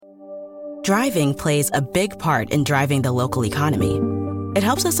Driving plays a big part in driving the local economy. It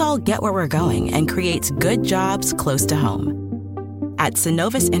helps us all get where we're going and creates good jobs close to home. At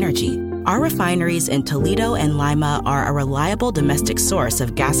Synovus Energy, our refineries in Toledo and Lima are a reliable domestic source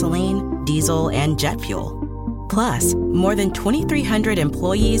of gasoline, diesel, and jet fuel. Plus, more than 2,300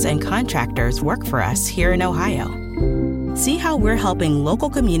 employees and contractors work for us here in Ohio. See how we're helping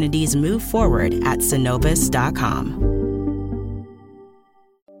local communities move forward at Synovus.com.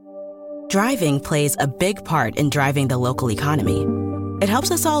 Driving plays a big part in driving the local economy. It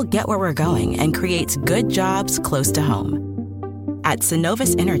helps us all get where we're going and creates good jobs close to home. At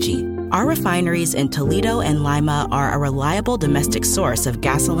Synovus Energy, our refineries in Toledo and Lima are a reliable domestic source of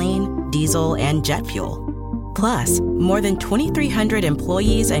gasoline, diesel, and jet fuel. Plus, more than 2,300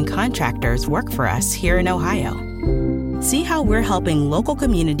 employees and contractors work for us here in Ohio. See how we're helping local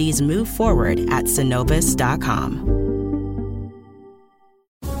communities move forward at Synovus.com.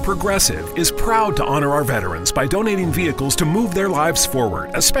 Progressive is proud to honor our veterans by donating vehicles to move their lives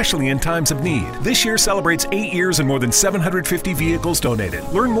forward, especially in times of need. This year celebrates 8 years and more than 750 vehicles donated.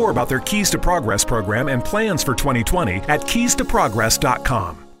 Learn more about their Keys to Progress program and plans for 2020 at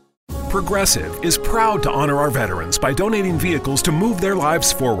keystoprogress.com. Progressive is proud to honor our veterans by donating vehicles to move their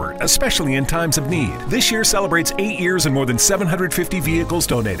lives forward, especially in times of need. This year celebrates 8 years and more than 750 vehicles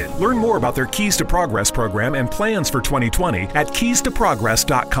donated. Learn more about their Keys to Progress program and plans for 2020 at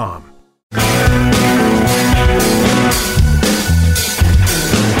keystoprogress.com.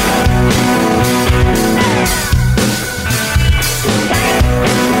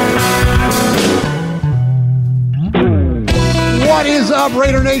 What is up,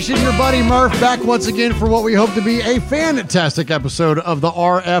 Raider Nation? Your buddy Murph back once again for what we hope to be a fantastic episode of the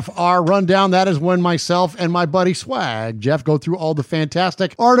RFR Rundown. That is when myself and my buddy Swag Jeff go through all the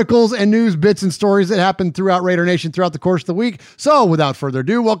fantastic articles and news bits and stories that happen throughout Raider Nation throughout the course of the week. So without further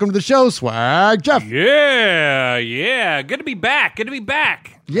ado, welcome to the show, Swag Jeff. Yeah. Good to be back.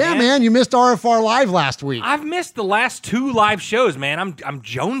 Yeah, man, you missed RFR Live last week. I've missed the last 2 live shows, man. I'm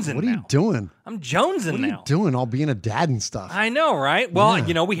jonesing now. What are you doing? I'm jonesing now. What are you doing? All being a dad and stuff. I know, right? Well,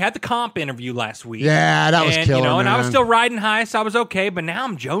 Yeah. we had the comp interview last week. Yeah, that was killer, and I was man. still riding high, so I was okay, but now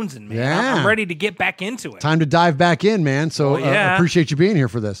I'm jonesing, man. Yeah. I'm ready to get back into it. Time to dive back in, man. So yeah. appreciate you being here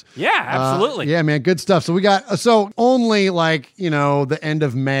for this. Yeah, absolutely. Yeah, man, good stuff. So we got, only the end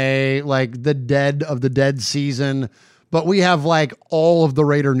of May, like the dead of the dead season, but we have like all of the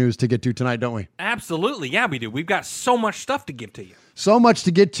Raider news to get to tonight, don't we? Absolutely. Yeah, we do. We've got so much stuff to give to you. So much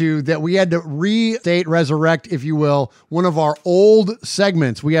to get to that we had to resurrect, if you will, one of our old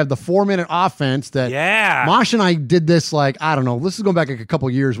segments. We have the 4-minute offense that Mosh and I did this this is going back like a couple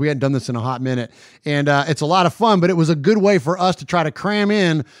years. We hadn't done this in a hot minute. And it's a lot of fun, but it was a good way for us to try to cram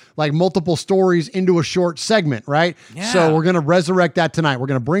in like multiple stories into a short segment, right? Yeah. So we're going to resurrect that tonight. We're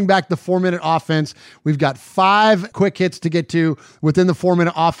going to bring back the 4-minute offense. We've got 5 quick hits to get to within the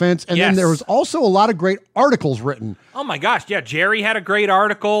 4-minute offense. And then there was also a lot of great articles written. Oh my gosh, yeah, Jerry had a great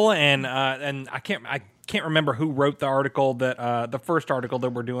article, and I can't remember who wrote the article that the first article that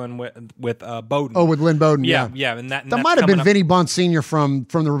we're doing with Bowden. Oh, with Lynn Bowden. Yeah, and that might have been Vinny Bunt Sr. from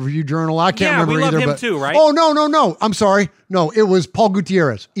the Review Journal. I can't remember we either. Love him but too, right? Oh no! I'm sorry. No, it was Paul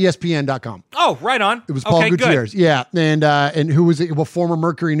Gutierrez, ESPN.com. Oh, right on. It was Paul Gutierrez. Good. Yeah, and who was it? Well, former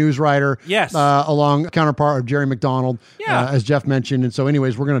Mercury news writer. Yes. Along counterpart of Jerry McDonald. Yeah. As Jeff mentioned. And so,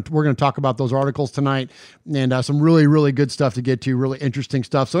 anyways, we're gonna talk about those articles tonight, and some really really good stuff to get to. Really interesting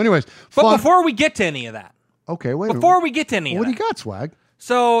stuff. So, anyways, but before we get to any of that. Okay, wait. Before we get to any of that. What do you got, Swag?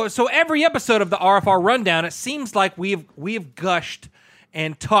 So every episode of the RFR Rundown, it seems like we've gushed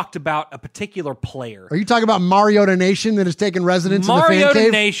and talked about a particular player. Are you talking about Mariota Nation that has taken residence in the fan cave?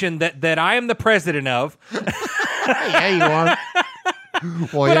 Mariota Nation that I am the president of. Yeah, you are.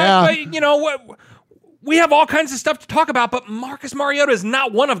 Well, but we have all kinds of stuff to talk about, but Marcus Mariota is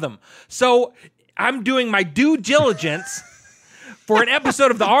not one of them. So I'm doing my due diligence for an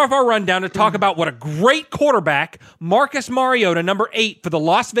episode of the RFR Rundown to talk about what a great quarterback Marcus Mariota, number 8 for the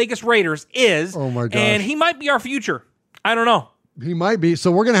Las Vegas Raiders, is. Oh my gosh. And he might be our future. I don't know. He might be.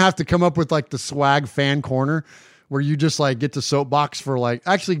 So we're going to have to come up with like the Swag fan corner where you just like get to soapbox for what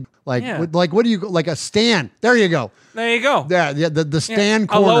do you, like a stand. There you go. There you go. Yeah, the stand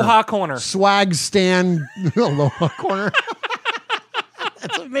corner. Aloha corner. Swag stand. Aloha corner.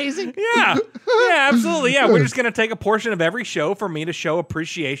 That's amazing. Yeah, absolutely. Yeah, we're just going to take a portion of every show for me to show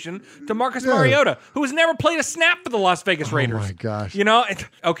appreciation to Marcus Mariota, who has never played a snap for the Las Vegas Raiders. Oh, my gosh.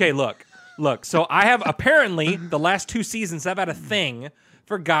 Okay, look. So I have apparently the last 2 seasons I've had a thing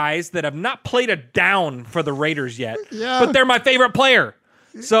for guys that have not played a down for the Raiders yet, but they're my favorite player.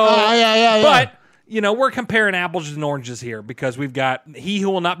 So, yeah. But we're comparing apples and oranges here because we've got he who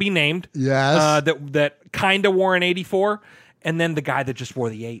will not be named. Yes. That kind of wore an 84, and then the guy that just wore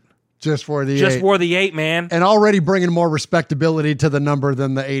the 8. Just wore the 8. Wore the 8, man. And already bringing more respectability to the number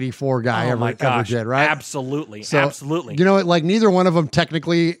than the 84 guy ever did, right? Absolutely. So, absolutely. You know, like neither one of them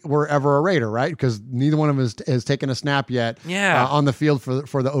technically were ever a Raider, right? Because neither one of them has taken a snap yet on the field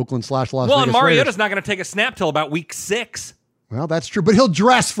for the Oakland/Las Vegas Well, and Mariota's Raiders. not going to take a snap till about week 6. Well, that's true, but he'll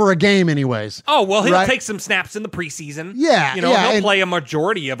dress for a game anyways. Oh, well, he'll right? take some snaps in the preseason. Yeah, he'll play a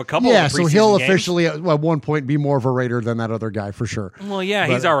majority of a couple of the preseason so he'll games. officially at one point be more of a Raider than that other guy for sure. Well, yeah,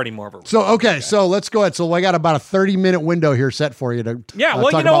 he's already more of a Raider. So, okay, so let's go ahead. So I got about a 30-minute window here set for you to well,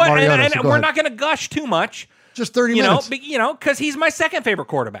 talk you know about what? Mariota, And so we're not going to gush too much. Just 30 minutes. Because he's my second favorite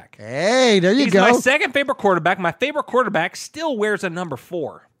quarterback. Hey, there you He's go. my second favorite quarterback. My favorite quarterback still wears a number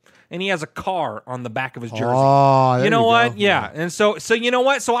 4. And he has a car on the back of his jersey. Oh, there you know what? go. Yeah. And so you know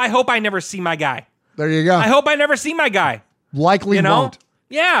what? So I hope I never see my guy. There you go. I hope I never see my guy. Likely won't.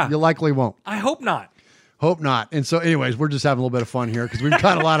 Yeah. You likely won't. I hope not. Hope not. And so, anyways, we're just having a little bit of fun here because we've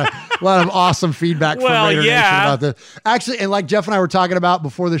got a lot of awesome feedback from Raider Nation about this. Actually, and like Jeff and I were talking about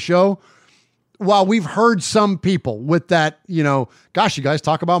before the show, while we've heard some people with that, gosh, you guys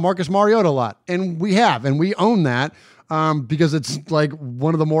talk about Marcus Mariota a lot, and we have, and we own that. Because it's like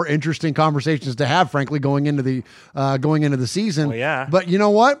one of the more interesting conversations to have, frankly, going into the season. Well, yeah. But you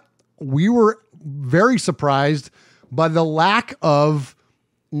know what? We were very surprised by the lack of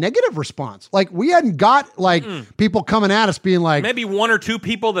negative response. Like we hadn't got people coming at us being like, maybe one or two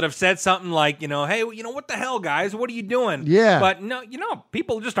people that have said something like, hey, what the hell, guys? What are you doing? Yeah. But no,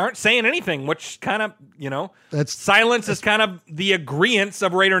 people just aren't saying anything, which kind of, silence is kind of the agreeance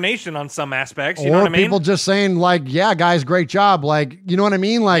of Raider Nation on some aspects. You know what I mean? People just saying like, yeah, guys, great job. Like, you know what I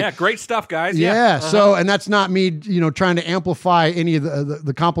mean? Like, yeah, great stuff, guys. Yeah. So, and that's not me, trying to amplify any of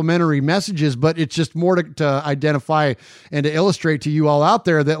the complimentary messages, but it's just more to identify and to illustrate to you all out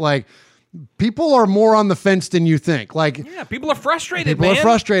there that like people are more on the fence than you think. Like, yeah, people are frustrated. People are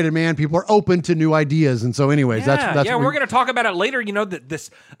frustrated, man. People are open to new ideas, and so, anyways, that's we're going to talk about it later. That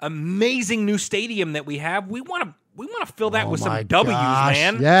this amazing new stadium that we have, we want to fill that with some W's,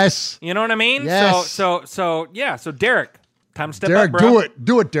 man. Yes, you know what I mean. Yes. So Derek. Time to step up, bro.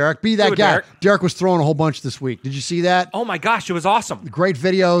 Do it, Derek. Be that guy. Derek was throwing a whole bunch this week. Did you see that? Oh my gosh, it was awesome. Great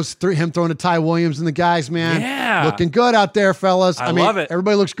videos. Him throwing to Ty Williams and the guys, man. Yeah. Looking good out there, fellas. I mean, love it.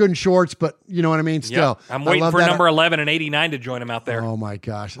 Everybody looks good in shorts, but you know what I mean? Still. Yep. I'm waiting for number 11 and 89 to join him out there. Oh my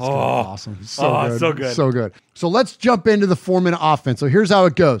gosh. It's awesome. So good. So good. So let's jump into the 4-minute offense. So here's how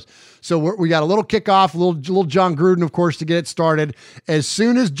it goes. So we got a little kickoff, a little John Gruden, of course, to get it started. As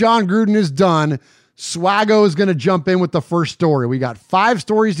soon as John Gruden is done, Swaggo is going to jump in with the first story. We got 5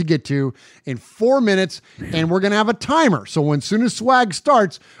 stories to get to in 4 minutes, and we're going to have a timer. So as soon as Swag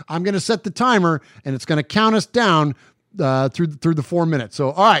starts, I'm going to set the timer, and it's going to count us down through the 4 minutes.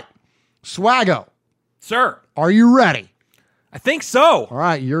 So, all right, Swaggo. Sir. Are you ready? I think so. All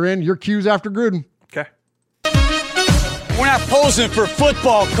right, you're in. Your cues after Gruden. Okay. We're not posing for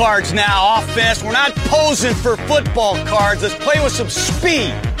football cards now, offense. We're not posing for football cards. Let's play with some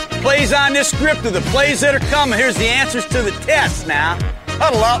speed. Plays on this script are the plays that are coming. Here's the answers to the test now.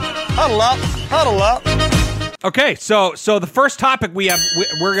 Huddle up, huddle up, huddle up. Okay, so the first topic we're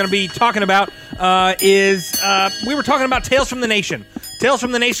going to be talking about is we were talking about Tales from the Nation. Tales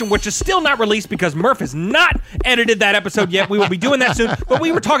from the Nation, which is still not released because Murph has not edited that episode yet. We will be doing that soon. But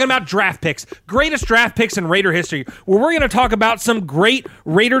we were talking about draft picks, greatest draft picks in Raider history, where we're going to talk about some great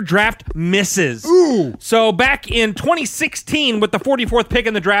Raider draft misses. Ooh. So back in 2016, with the 44th pick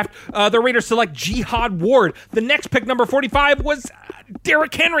in the draft, the Raiders select Jihad Ward. The next pick, number 45, was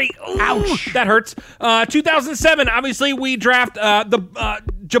Derrick Henry. Ooh, ouch. That hurts. 2007, obviously, we draft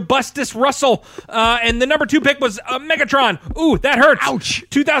Jabustis Russell, and the number 2 pick was Megatron. Ooh, that hurts. Ouch.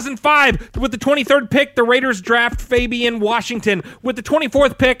 2005, with the 23rd pick, the Raiders draft Fabian Washington. With the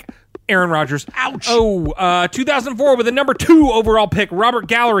 24th pick, Aaron Rodgers. Ouch. 2004, with the number 2 overall pick, Robert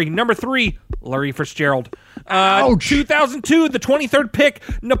Gallery. Number 3, Larry Fitzgerald. Ouch. 2002, the 23rd pick,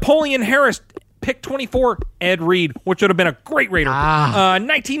 Napoleon Harris. Pick 24, Ed Reed, which would have been a great Raider.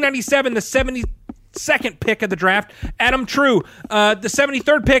 1997, the 72nd pick of the draft, Adam True. The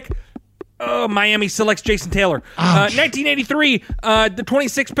 73rd pick, Miami selects Jason Taylor. 1983, the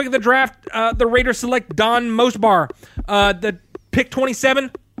 26th pick of the draft, the Raiders select Don Mosbar. The pick 27,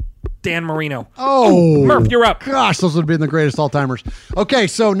 Dan Marino. Oh, Murph, you're up. Gosh, those would have been the greatest all-timers. Okay,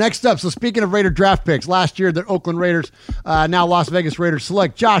 so next up, so speaking of Raider draft picks, last year the Oakland Raiders, now Las Vegas Raiders,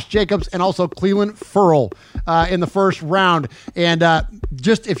 select Josh Jacobs and also Cleveland Ferrell in the first round. And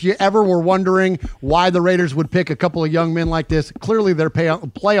just if you ever were wondering why the Raiders would pick a couple of young men like this, clearly their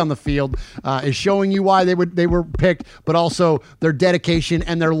play on the field is showing you why they were picked, but also their dedication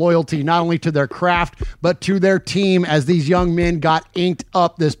and their loyalty, not only to their craft, but to their team, as these young men got inked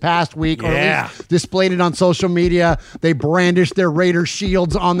up this past week, or at least displayed it on social media. They brandished their Raider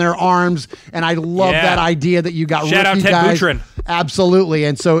shields on their arms, and I love that idea that you got Shout out rookie Ted guys. Boutron. Absolutely,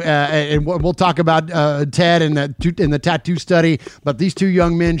 and so and we'll talk about Ted and the tattoo study, but these two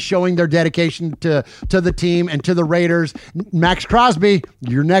young men showing their dedication to the team and to the Raiders. Max Crosby,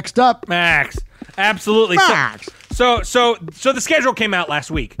 you're next up. Max. Absolutely. Max. So the schedule came out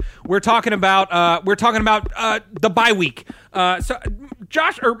last week. We're talking about the bye week. So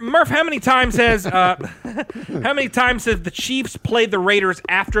Josh or Murph, how many times has the Chiefs played the Raiders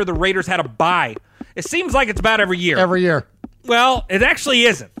after the Raiders had a bye? It seems like it's about every year. Every year. Well, it actually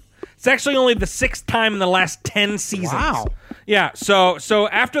isn't. It's actually only the 6th time in the last 10 seasons. Wow. Yeah, so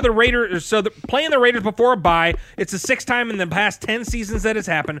after the Raiders, playing the Raiders before a bye, it's the 6th time in the past 10 seasons that has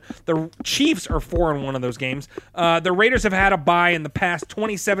happened. The Chiefs are 4-1 of those games. The Raiders have had a bye in the past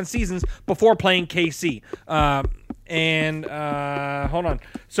 27 seasons before playing KC. Hold on.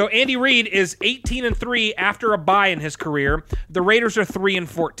 So Andy Reid is 18-3 after a bye in his career. The Raiders are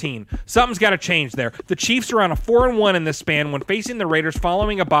 3-14. Something's got to change there. The Chiefs are on a 4-1 in this span when facing the Raiders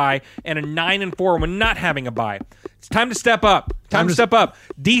following a bye, and a 9-4 when not having a bye. It's time to step up. Time to step up.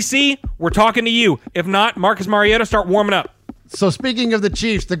 DC, we're talking to you. If not, Marcus Mariota, start warming up. So speaking of the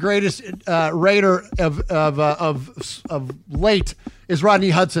Chiefs, the greatest Raider of late is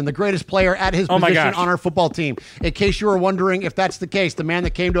Rodney Hudson, the greatest player at his position on our football team. In case you were wondering if that's the case, the man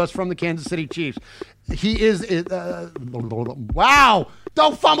that came to us from the Kansas City Chiefs, he is. Wow!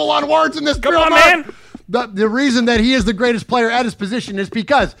 Don't fumble on words in this. Come on, man. The reason that he is the greatest player at his position is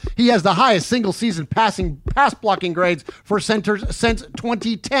because he has the highest single season pass blocking grades for centers since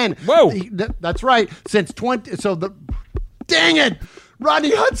 2010. Whoa! That's right. Since 20. Dang it! Rodney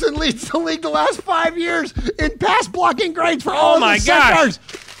Hudson leads the league the last 5 years in pass blocking grades for all of the centers.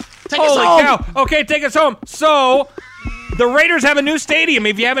 Take us home. Holy cow. Okay, take us home. So, the Raiders have a new stadium.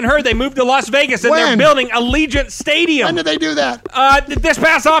 If you haven't heard, they moved to Las Vegas, and they're building Allegiant Stadium. When did they do that? This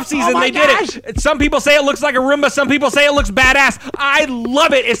past offseason, they did it. Some people say it looks like a Roomba. Some people say it looks badass. I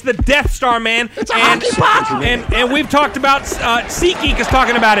love it. It's the Death Star, man. It's a hockey puck. And we've talked about, SeatGeek is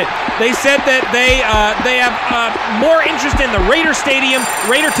talking about it. They said that they have more interest in the Raider Stadium,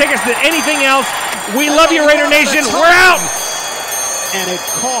 Raider tickets than anything else. We love you, Raider Nation. We're out. And it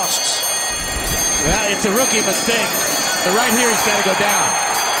costs. Well, it's a rookie mistake. The right here has got to go down.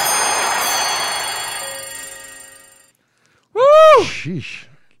 Woo! Sheesh.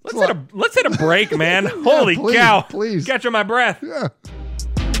 Let's hit a break, man. Holy cow. Please. Catching my breath. Yeah.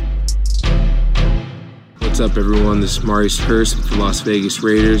 What's up, everyone? This is Maurice Hurst with the Las Vegas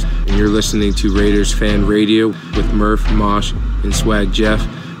Raiders, and you're listening to Raiders Fan Radio with Murph, Mosh, and Swag Jeff.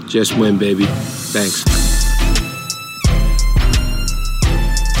 Just win, baby. Thanks.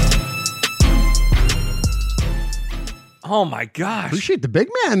 Oh my gosh! Appreciate the big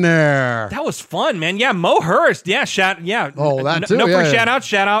man there. That was fun, man. Yeah, Mo Hurst. Yeah, Oh, that too. No yeah, free yeah.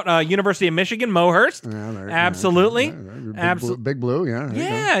 shout out. University of Michigan, Mo Hurst. Absolutely. Big Blue.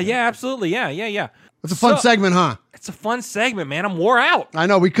 Yeah. Yeah. Absolutely. Yeah. It's a fun segment, huh? It's a fun segment, man. I'm wore out. I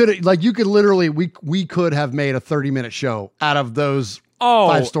know. We could we could have made a 30-minute show out of those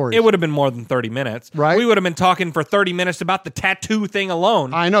 5 stories. It would have been more than 30 minutes. Right. We would have been talking for 30 minutes about the tattoo thing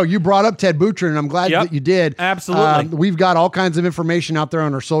alone. I know. You brought up Ted Boutron, and I'm glad that you did. Absolutely. We've got all kinds of information out there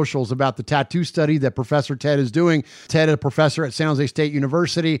on our socials about the tattoo study that Professor Ted is doing. Ted, a professor at San Jose State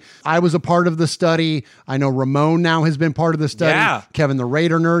University. I was a part of the study. I know Ramon now has been part of the study. Yeah. Kevin the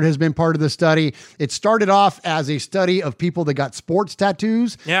Raider Nerd has been part of the study. It started off as a study of people that got sports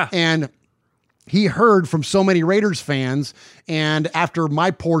tattoos. Yeah. And he heard from so many Raiders fans, and after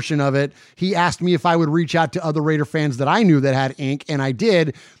my portion of it, he asked me if I would reach out to other Raider fans that I knew that had ink, and I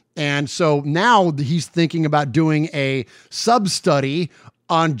did. And so now he's thinking about doing a sub-study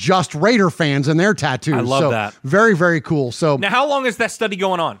on just Raider fans and their tattoos. I love that. Very, very cool. So now, how long is that study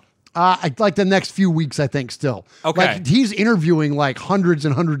going on? Like the next few weeks, I think, still. Okay. Like he's interviewing like hundreds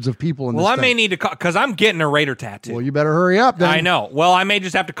and hundreds of people in this Well, I study. may need to call, because I'm getting a Raider tattoo. Well, you better hurry up then. I know. Well, I may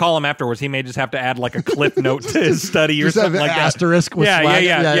just have to call him afterwards. He may just have to add like a clip note to his study or Just have something an like that. asterisk with swag.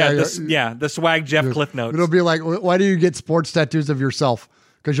 Yeah. The Swag Jeff clip notes. It'll be like, why do you get sports tattoos of yourself?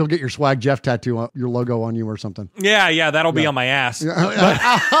 Because you'll get your Swag Jeff tattoo, your logo on you or something. Yeah, that'll be on my ass. But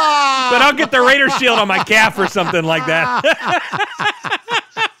I'll get the Raider shield on my calf or something like that.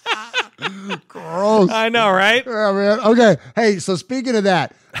 Gross. I know, right? Yeah, man. Okay. Hey, so speaking of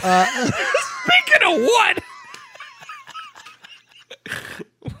that. Speaking of what?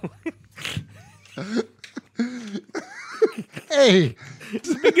 Hey.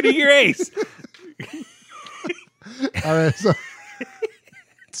 Speaking of your ace. All right. So.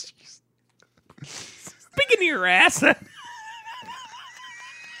 Speaking of your ass.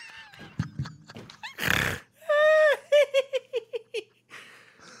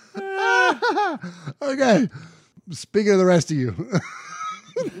 Okay. Speaking of the rest of you.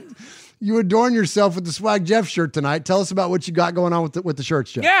 You adorn yourself with the Swag Jeff shirt tonight. Tell us about what you got going on with the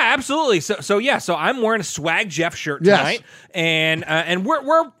shirts, Jeff. Yeah, absolutely. So I'm wearing a Swag Jeff shirt tonight, and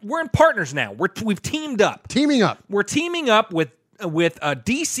we're in partners now. We've teamed up. Teaming up. We're teaming up with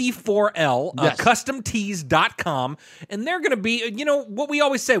DC4L, customtees.com, and they're going to be, what we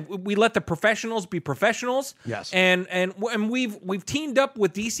always say, we let the professionals be professionals. Yes. And we've teamed up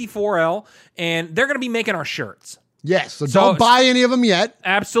with DC4L, and they're going to be making our shirts. Yes, so don't buy any of them yet.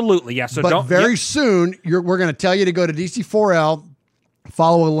 Absolutely, yeah. So but very soon, we're going to tell you to go to DC4L,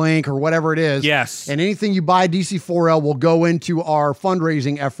 follow a link or whatever it is. Yes. And anything you buy DC4L will go into our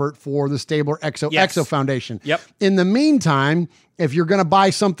fundraising effort for the Stabler Exo Foundation. Yep. In the meantime, if you're going to buy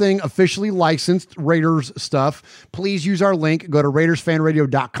something officially licensed Raiders stuff, please use our link. Go to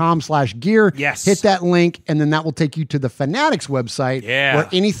RaidersFanRadio.com/gear. Yes. Hit that link, and then that will take you to the Fanatics website. Yeah. Where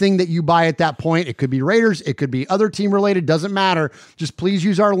anything that you buy at that point, it could be Raiders, it could be other team related, doesn't matter. Just please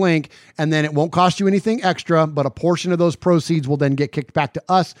use our link, and then it won't cost you anything extra, but a portion of those proceeds will then get kicked back to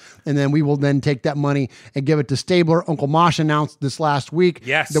us, and then we will then take that money and give it to Stabler. Uncle Mosh announced this last week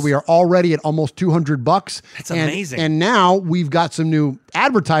that we are already at almost $200. That's amazing. And now we've got some new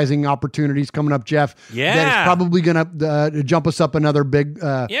advertising opportunities coming up, Jeff. Yeah. That is probably going to jump us up another big...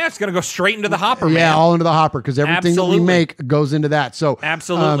 it's going to go straight into the hopper, man. Yeah, all into the hopper, because everything that we make goes into that. So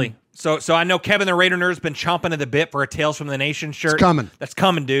absolutely. So I know Kevin the Raider Nerd's been chomping at the bit for a Tales from the Nation shirt. It's coming. That's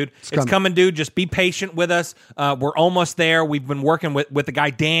coming, dude. It's coming, dude. Just be patient with us. We're almost there. We've been working with the guy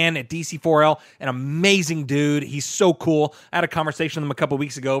Dan at DC4L, an amazing dude. He's so cool. I had a conversation with him a couple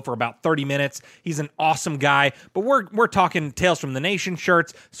weeks ago for about 30 minutes. He's an awesome guy. But we're talking Tales from the Nation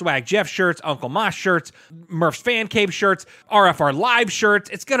shirts, Swag Jeff shirts, Uncle Mosh shirts, Murph's Fan Cave shirts, RFR Live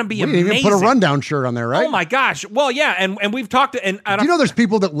shirts. It's going to be amazing. We didn't even put a rundown shirt on there, right? Oh my gosh. Well, yeah, and we've talked to... And do you know there's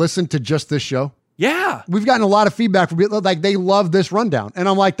people that listen to just this show? Yeah. We've gotten a lot of feedback from people, like they love this rundown. And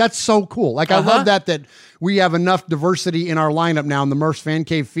I'm like, that's so cool. Like, I love that we have enough diversity in our lineup now in the Murph's Fan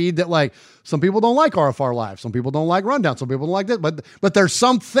Cave feed that, like, some people don't like RFR Live. Some people don't like Rundown. Some people don't like that. But there's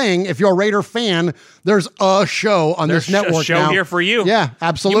something, if you're a Raider fan, there's a show on this network now. There's a show here for you. Yeah,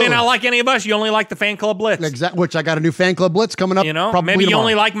 absolutely. You may not like any of us. You only like the Fan Club Blitz. Exactly. Which I got a new Fan Club Blitz coming up. Maybe you tomorrow.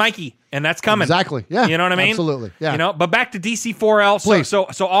 only like Mikey, and that's coming. Exactly. Yeah. You know what I mean? Absolutely. Yeah. But back to DC4L. Please. So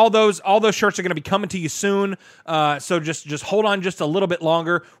all those shirts are going to be coming to you soon. So just hold on just a little bit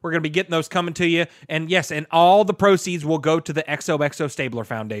longer. We're going to be getting those coming to you. And yes, and all the proceeds will go to the XOXO Stabler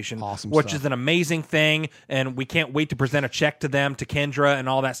Foundation. Awesome which stuff. is an amazing thing, and we can't wait to present a check to them, to Kendra, and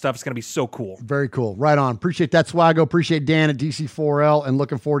all that stuff. It's going to be so cool. Very cool. Right on. Appreciate that, Swaggo. Appreciate Dan at DC4L, and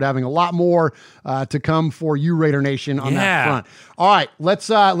looking forward to having a lot more to come for you, Raider Nation, on that front. All right, let's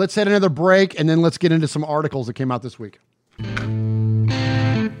hit another break, and then let's get into some articles that came out this week.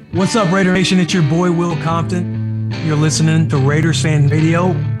 What's up, Raider Nation? It's your boy, Will Compton. You're listening to Raiders Fan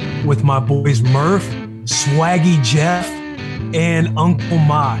Radio with my boys Murph, Swaggy Jeff, and Uncle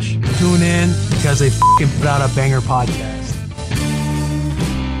Mosh. Tune in because they fucking put out a banger podcast.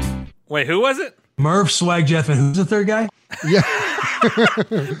 Wait, who was it? Murph, Swag Jeff, and who's the third guy? Yeah.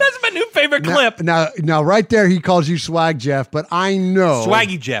 That's my new favorite clip. Now, right there, he calls you Swag Jeff, but I know.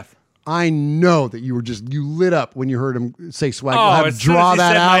 Swaggy Jeff. I know that you lit up when you heard him say Swag. Oh, Jeff. Draw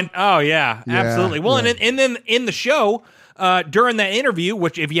that out. Yeah, absolutely. Well, and then in the show, during that interview,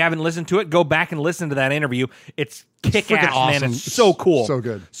 which if you haven't listened to it, go back and listen to that interview. It's kick-ass, awesome. man. It's so cool. So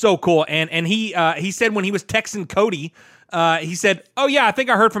good. So cool. And he said when he was texting Cody, he said, "Oh yeah, I think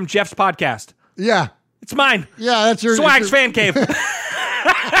I heard from Jeff's podcast." Yeah. It's mine. Yeah, that's your Swag's Fan Cave.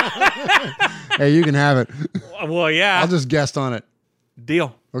 Hey, you can have it. Well, yeah. I'll just guest on it.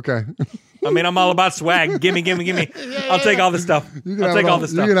 Deal. Okay. I mean, I'm all about swag. Give me. I'll take all the stuff. I'll take all the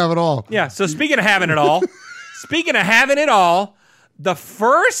stuff. You can have it all. Yeah. So speaking of having it all, the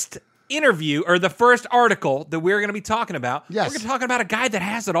first interview or the first article that we're going to be talking about, we're going to be talking about a guy that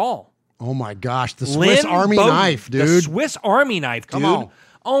has it all. Oh my gosh, the Swiss Army knife, dude. The Swiss Army knife, dude. Come on.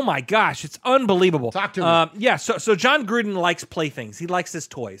 Oh my gosh, it's unbelievable. Talk to me. Yeah, so John Gruden likes playthings. He likes his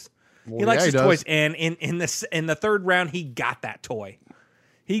toys. He likes his toys, and in the third round, he got that toy.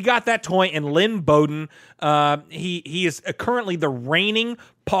 He got that toy, and Lynn Bowden, he is currently the reigning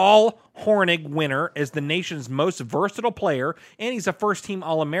Paul Hornig winner as the nation's most versatile player, and he's a first-team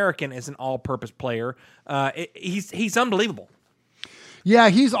All-American as an all-purpose player. He's unbelievable. Yeah,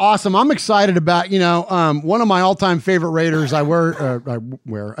 he's awesome. I'm excited about, one of my all-time favorite Raiders. I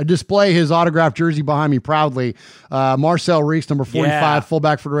display his autographed jersey behind me proudly. Marcel Reese, number 45,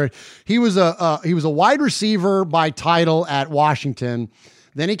 fullback for the Raiders. He was a wide receiver by title at Washington.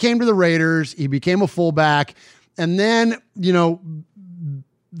 Then he came to the Raiders. He became a fullback. And then,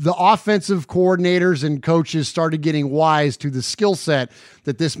 the offensive coordinators and coaches started getting wise to the skill set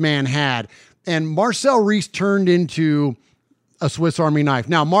that this man had. And Marcel Reese turned into a Swiss Army knife.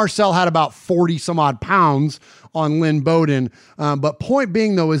 Now, Marcel had about 40 some odd pounds on Lynn Bowden. But point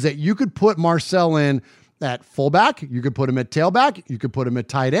being, though, is that you could put Marcel in at fullback. You could put him at tailback. You could put him at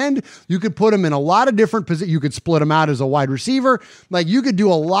tight end. You could put him in a lot of different positions. You could split him out as a wide receiver. Like, you could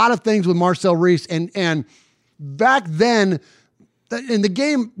do a lot of things with Marcel Reese. And back then, in the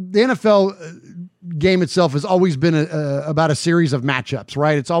game, the NFL game itself has always been about a series of matchups,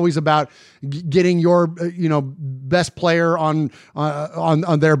 right? It's always about getting your best player on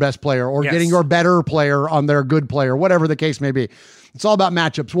their best player, or getting your better player on their good player, whatever the case may be. It's all about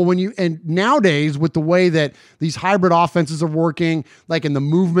matchups. Well, and nowadays, with the way that these hybrid offenses are working, like in the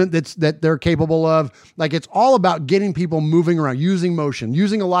movement that they're capable of, like, it's all about getting people moving around, using motion,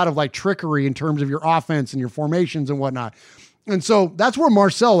 using a lot of like trickery in terms of your offense and your formations and whatnot. And so that's where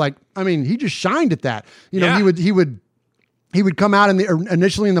Marcel, he just shined at that. He would come out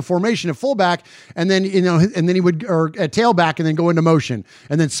initially in the formation of fullback, and then he would, or at tailback, and then go into motion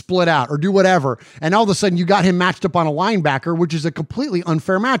and then split out or do whatever. And all of a sudden you got him matched up on a linebacker, which is a completely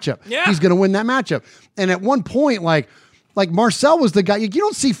unfair matchup. Yeah. He's going to win that matchup. And at one point, like Marcel was the guy. You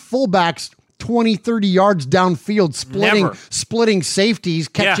don't see fullbacks 20, 30 yards downfield splitting safeties,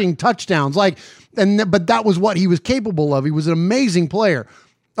 catching touchdowns. But that was what he was capable of. He was an amazing player.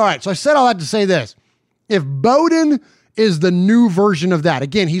 All right, so I said all that to say this. If Bowden is the new version of that,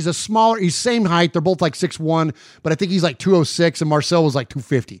 again, he's he's same height. They're both like 6'1", but I think he's like 206, and Marcel was like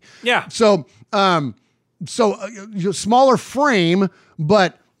 250. Yeah. So smaller frame,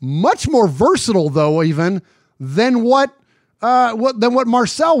 but much more versatile, though, even than what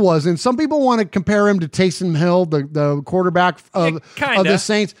Marcel was. And some people want to compare him to Taysom Hill, the quarterback of the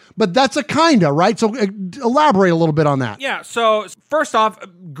Saints, but that's a kinda, right? So elaborate a little bit on that. Yeah. So first off,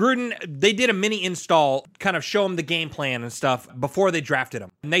 Gruden, they did a mini install, kind of show him the game plan and stuff before they drafted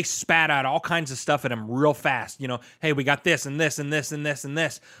him. And they spat out all kinds of stuff at him real fast. Hey, we got this and this and this and this and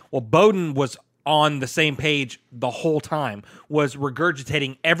this. Well, Bowden was on the same page the whole time, was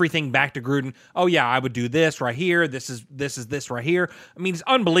regurgitating everything back to Gruden. Oh yeah, I would do this right here. This is this right here. I mean, it's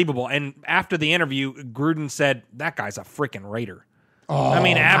unbelievable. And after the interview, Gruden said, that guy's a freaking Raider. Oh, I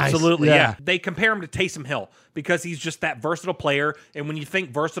mean, absolutely. Nice. Yeah. They compare him to Taysom Hill because he's just that versatile player. And when you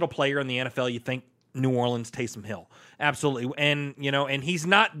think versatile player in the NFL, you think New Orleans Taysom Hill. Absolutely. And, and he's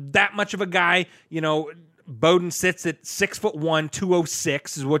not that much of a guy, Bowden sits at 6'1",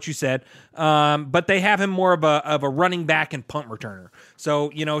 206 is what you said. But they have him more of a running back and punt returner.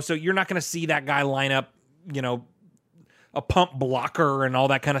 So, so you're not going to see that guy line up, a pump blocker and all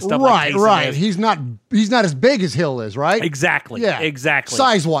that kind of stuff. Right, right. He's not as big as Hill is, right? Exactly. Yeah, exactly.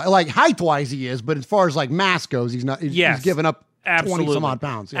 Size-wise, like height-wise he is, but as far as like mass goes, he's not. He's giving up 20 some odd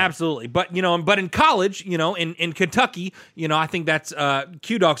pounds. Yeah. Absolutely. But, but in college, in Kentucky, I think that's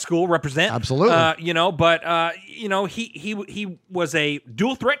Q-Dog school represent. Absolutely. He was a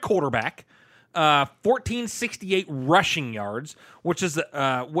dual threat quarterback, 1468 rushing yards, which is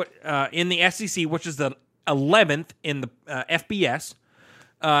in the SEC, which is the 11th in the FBS.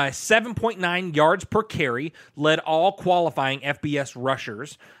 7.9 yards per carry, led all qualifying FBS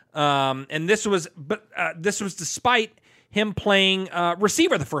rushers. And this was despite him playing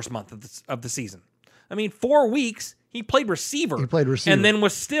receiver the first month of the season. I mean, 4 weeks he played receiver. And then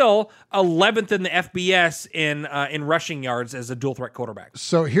was still 11th in the FBS in rushing yards as a dual threat quarterback.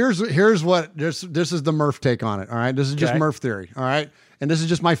 So here's what this is the Murph take on it. All right, this is just Murph theory. All right, and this is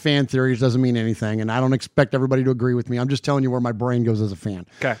just my fan theory. It doesn't mean anything, and I don't expect everybody to agree with me. I'm just telling you where my brain goes as a fan.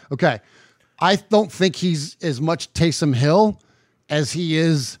 Okay. I don't think he's as much Taysom Hill as he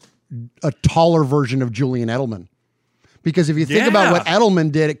is a taller version of Julian Edelman. Because if you think about what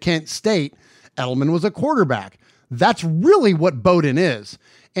Edelman did at Kent State, Edelman was a quarterback. That's really what Bowden is.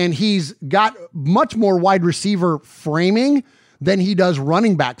 And he's got much more wide receiver framing than he does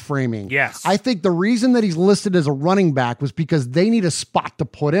running back framing. Yes. I think the reason that he's listed as a running back was because they need a spot to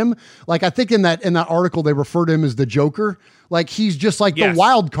put him. Like I think in that article, they refer to him as the Joker. Like he's just like the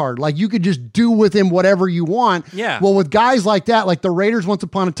wild card. Like you could just do with him whatever you want. Yeah. Well, with guys like that, like the Raiders once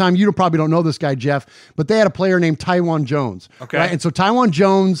upon a time, you probably don't know this guy, Jeff, but they had a player named Tywan Jones. Okay. Right? And so Tywan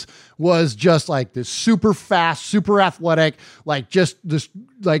Jones was just like this super fast, super athletic, like just this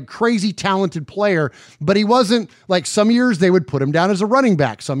like crazy talented player. But he wasn't like some years they would put him down as a running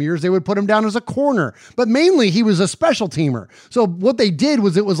back. Some years they would put him down as a corner. But mainly he was a special teamer. So what they did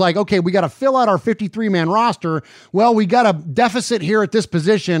was it was like, okay, we got to fill out our 53-man roster. Well, we got a deficit here at this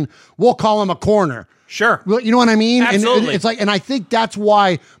position. We'll call him a corner. Sure. Well, you know what I mean? Absolutely. And it's like, and I think that's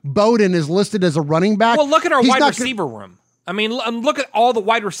why Bowden is listed as a running back. Well, look at our He's wide not receiver room. I mean, look at all the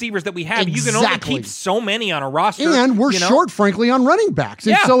wide receivers that we have. Exactly. You can only keep so many on a roster. And we're short, frankly, on running backs.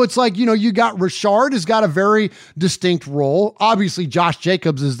 And so it's like, you got Richard has got a very distinct role. Obviously, Josh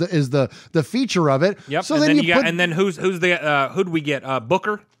Jacobs is the feature of it. Yep. So and then and then who's the who'd we get?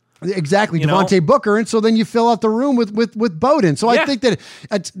 Booker? Exactly, Devontae Booker. And so then you fill out the room with Bowden. So I think that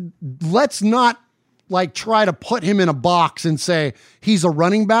let's not like try to put him in a box and say he's a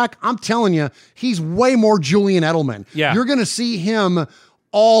running back. I'm telling you, he's way more Julian Edelman. Yeah. You're going to see him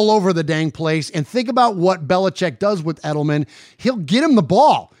all over the dang place. And think about what Belichick does with Edelman. He'll get him the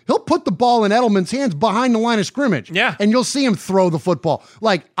ball. He'll put the ball in Edelman's hands behind the line of scrimmage. Yeah. And you'll see him throw the football.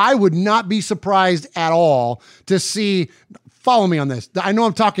 Like, I would not be surprised at all to see, follow me on this. I know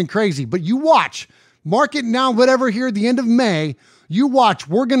I'm talking crazy, but you watch, mark it now, whatever, here at the end of May, you watch,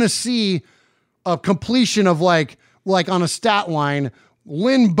 we're going to see a completion of like on a stat line,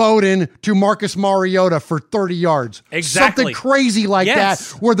 Lynn Bowden to Marcus Mariota for 30 yards. Exactly. Something crazy like that,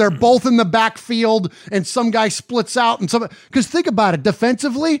 where they're both in the backfield and some guy splits out and some, because think about it,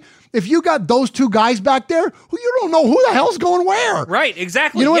 defensively, if you got those two guys back there, who you don't know who the hell's going where. Right,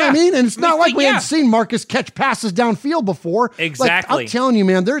 exactly. You know what I mean? And it's not like we yeah. hadn't seen Marcus catch passes downfield before. Exactly. Like, I'm telling you,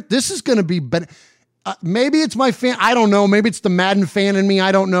 man, this is going to be maybe it's my fan. I don't know. Maybe it's the Madden fan in me.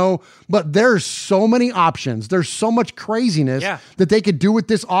 I don't know. But there's so many options. There's so much craziness that they could do with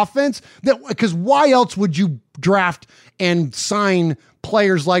this offense. Because why else would you draft and sign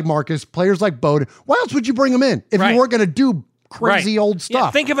players like Marcus, players like Bowden? Why else would you bring them in if you weren't going to do crazy old stuff? Yeah,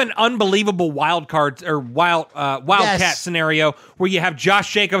 think of an unbelievable wild card or wildcat scenario where you have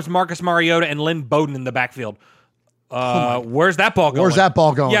Josh Jacobs, Marcus Mariota, and Lynn Bowden in the backfield. Where's that ball going? Where's that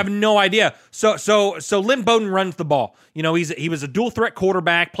ball going? You have no idea. So Lynn Bowden runs the ball. You know, he was a dual threat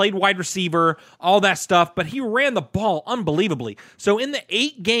quarterback, played wide receiver, all that stuff, but he ran the ball unbelievably. So in the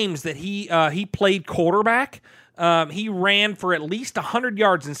 8 games that he played quarterback, he ran for at least 100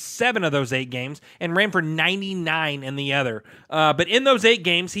 yards in 7 of those 8 games and ran for 99 in the other. But in those 8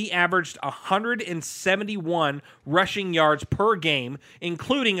 games, he averaged 171 rushing yards per game,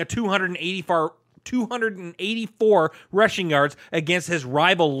 including a 284 rushing yards against his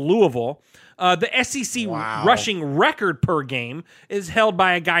rival Louisville. The SEC rushing record per game is held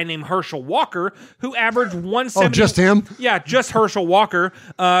by a guy named Herschel Walker, who averaged 170. Oh, just him? Yeah, just Herschel Walker,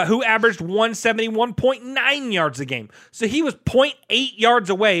 who averaged 171.9 yards a game. So he was 0.8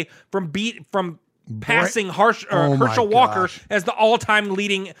 yards away from passing Herschel Walker as the all-time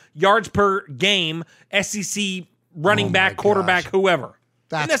leading yards per game SEC running back, quarterback, whoever.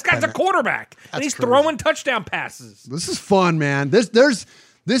 And this guy's a quarterback, and he's throwing touchdown passes. This is fun, man. This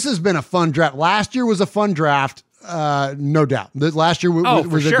has been a fun draft. Last year was a fun draft, no doubt. Last year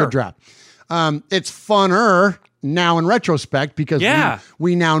was a good draft. It's funner now in retrospect because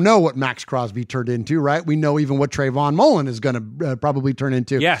we now know what Max Crosby turned into, right? We know even what Trayvon Mullen is going to probably turn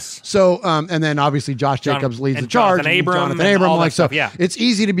into. Yes. So, and then obviously Josh Jacobs leads the charge. Jonathan Abram, all that stuff. Yeah. It's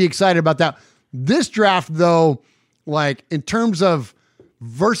easy to be excited about that. This draft, though, like in terms of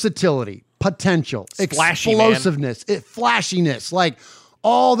versatility, potential, explosiveness, flashiness, like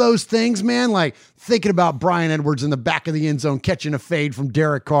all those things, man. Like thinking about Bryan Edwards in the back of the end zone catching a fade from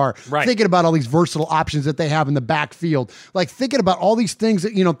Derek Carr. Right. Thinking about all these versatile options that they have in the backfield. Like thinking about all these things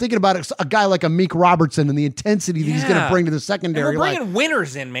that, thinking about a guy like a Meek Robertson and the intensity that he's going to bring to the secondary. And we're bringing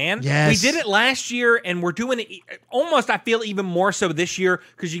winners in, man. Yes. We did it last year, and we're doing it almost, I feel, even more so this year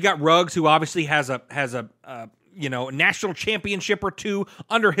because you got Ruggs, who obviously has a national championship or 2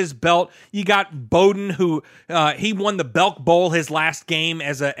 under his belt. You got Bowden, who he won the Belk Bowl his last game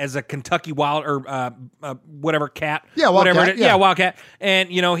as a Kentucky Wild or whatever cat, Wildcat, Wildcat. And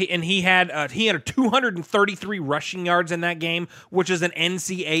he had 233 rushing yards in that game, which is an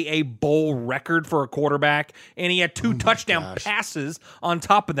NCAA bowl record for a quarterback. And he had 2 touchdown passes on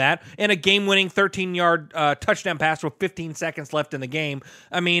top of that, and a game-winning 13-yard touchdown pass with 15 seconds left in the game.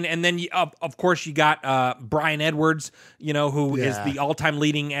 I mean, and then of course you got Bryan Ryan Edwards, who is the all-time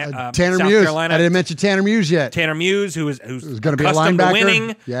leading Tanner South Muse. Carolina. I didn't mention Tanner Muse yet. Tanner Muse, who's going to be a accustomed to linebacker.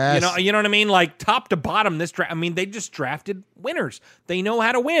 winning. Yes. You know what I mean? Like top to bottom, this draft. I mean, they just drafted winners. They know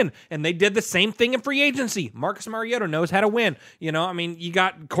how to win, and they did the same thing in free agency. Marcus Mariota knows how to win. You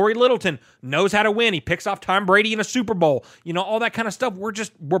got Corey Littleton knows how to win. He picks off Tom Brady in a Super Bowl. All that kind of stuff.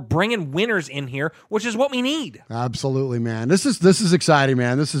 We're bringing winners in here, which is what we need. Absolutely, man. This is exciting,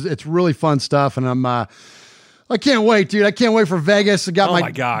 man. It's really fun stuff, and I can't wait, dude. I can't wait for Vegas. I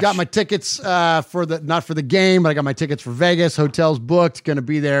got got my tickets not for the game, but I got my tickets for Vegas. Hotels booked. Going to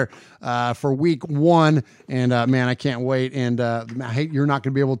be there for week 1, and man, I can't wait. And I hate you're not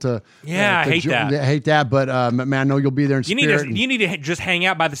going to be able to. Yeah, I hate that. I hate that, but man, I know you'll be there in spirit. You need to just hang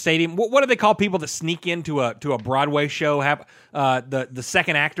out by the stadium. What do they call people that sneak into a Broadway show? Have the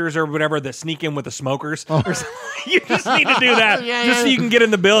second actors or whatever that sneak in with the smokers. Oh. You just need to do that so you can get in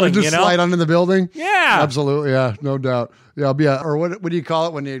the building. Or just slide on in the building. Yeah, absolutely. Yeah, no doubt. Yeah, I'll be what do you call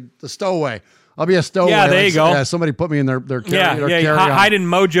it when the stowaway? I'll be a stowaway. Yeah, there you go. Yeah, somebody put me in their carry hide in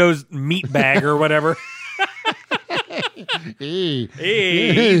Mojo's meat bag or whatever.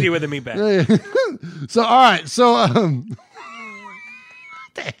 Easy with the meat bag. So all right, so what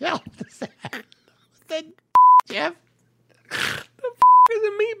the hell is that? Jeff? Is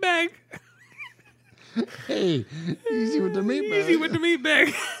a meat bag. Hey, easy with the meat bag. Easy with the meat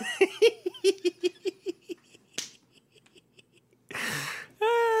bag.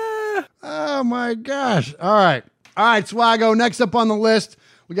 Oh my gosh. All right, Swaggo. Next up on the list,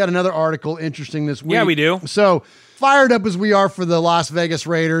 we got another article interesting this week. Yeah, we do. So fired up as we are for the Las Vegas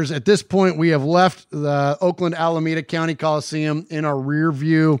Raiders, at this point we have left the Oakland Alameda County Coliseum in our rear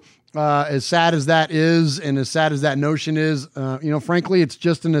view. As sad as that is, and as sad as that notion is, frankly, it's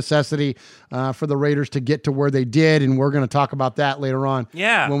just a necessity for the Raiders to get to where they did, and we're going to talk about that later on.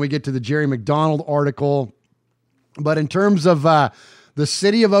 Yeah. When we get to the Jerry McDonald article. But in terms of the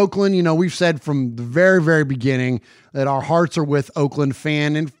city of Oakland, we've said from the very, very beginning that our hearts are with Oakland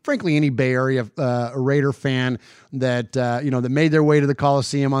fan, and frankly, any Bay Area Raider fan that that made their way to the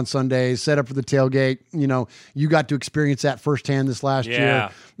Coliseum on Sundays, set up for the tailgate. You got to experience that firsthand this last year.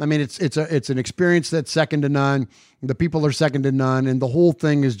 I mean, it's an experience that's second to none. The people are second to none, and the whole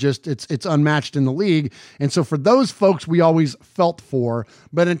thing is just it's unmatched in the league. And so for those folks, we always felt for.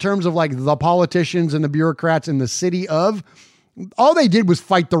 But in terms of like the politicians and the bureaucrats in the city of, all they did was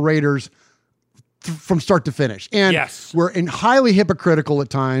fight the Raiders from start to finish. And we're highly hypocritical at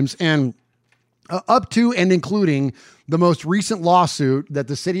times, and up to and including the most recent lawsuit that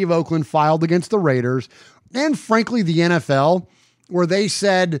the city of Oakland filed against the Raiders, and frankly, the NFL, where they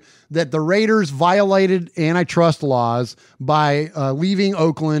said that the Raiders violated antitrust laws by leaving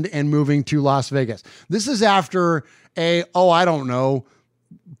Oakland and moving to Las Vegas. This is after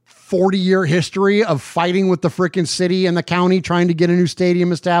 40-year history of fighting with the freaking city and the county trying to get a new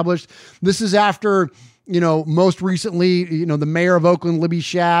stadium established. This is after, most recently, the mayor of Oakland, Libby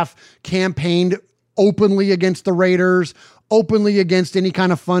Schaaf, campaigned openly against the Raiders, openly against any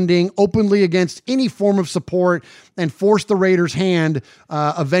kind of funding, openly against any form of support, and forced the Raiders' hand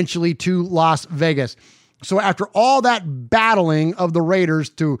eventually to Las Vegas. So after all that battling of the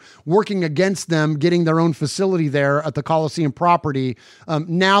Raiders to working against them, getting their own facility there at the Coliseum property,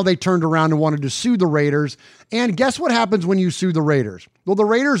 now they turned around and wanted to sue the Raiders. And guess what happens when you sue the Raiders? Well, the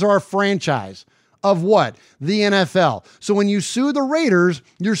Raiders are a franchise of what? The NFL. So when you sue the Raiders,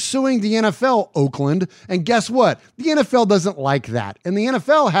 you're suing the NFL, Oakland. And guess what? The NFL doesn't like that. And the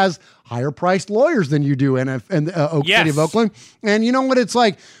NFL has higher priced lawyers than you do in the city of Oakland. And you know what it's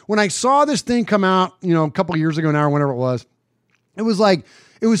like? When I saw this thing come out, a couple of years ago now or whenever it was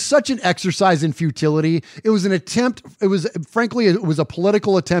such an exercise in futility. It was an attempt. It was a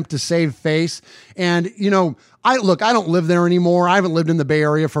political attempt to save face. And, I don't live there anymore. I haven't lived in the Bay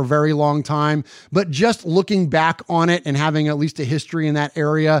Area for a very long time, but just looking back on it and having at least a history in that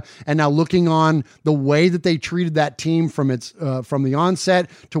area, and now looking on the way that they treated that team from the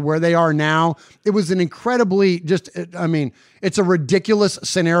onset to where they are now, it was an incredibly it's a ridiculous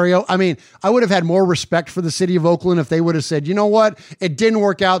scenario. I mean, I would have had more respect for the city of Oakland if they would have said, you know what? It didn't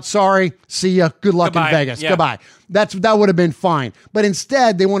work out. Sorry. See ya. Good luck in Vegas. Yeah. Goodbye. That would have been fine. But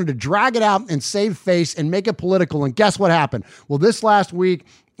instead, they wanted to drag it out and save face and make it political. And guess what happened? Well, this last week,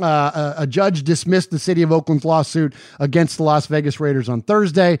 a judge dismissed the city of Oakland's lawsuit against the Las Vegas Raiders on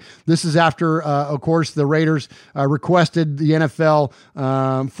Thursday. This is after, of course, the Raiders requested the NFL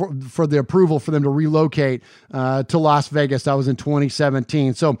for the approval for them to relocate to Las Vegas. That was in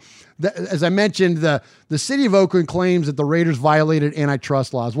 2017. So, as I mentioned, the city of Oakland claims that the Raiders violated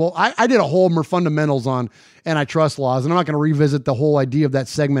antitrust laws. Well, I did a whole fundamentals on antitrust laws, and I'm not going to revisit the whole idea of that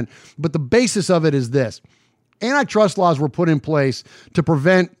segment, but the basis of it is this. antitrust laws were put in place to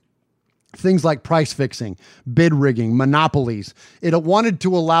prevent things like price fixing, bid rigging, monopolies. It wanted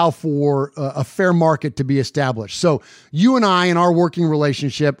to allow for a fair market to be established. So you and I in our working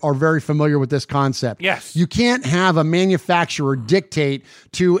relationship are very familiar with this concept. Yes. You can't have a manufacturer dictate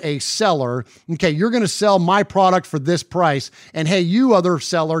to a seller, okay, you're going to sell my product for this price. And hey, you other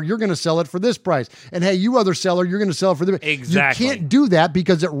seller, you're going to sell it for this price. And hey, you other seller, you're going to sell it for this. Exactly. You can't do that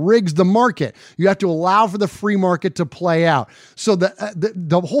because it rigs the market. You have to allow for the free market to play out. So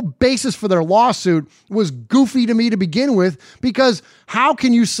the whole basis for their lawsuit was goofy to me to begin with, because how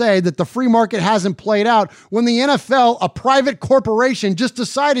can you say that the free market hasn't played out when the NFL, a private corporation, just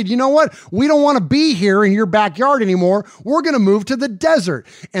decided, you know what, we don't want to be here in your backyard anymore. We're going to move to the desert.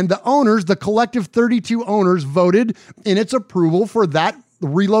 And the owners, the collective 32 owners, voted in its approval for that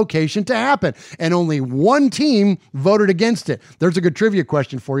relocation to happen. And only one team voted against it. There's a good trivia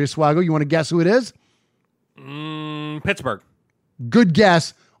question for you, Swaggo. You want to guess who it is? Pittsburgh. Good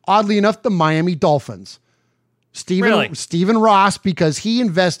guess. Oddly enough, the Miami Dolphins. Stephen Ross, because he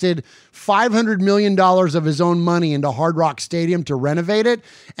invested $500 million of his own money into Hard Rock Stadium to renovate it,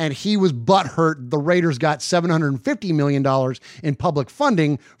 and he was butthurt. The Raiders got $750 million in public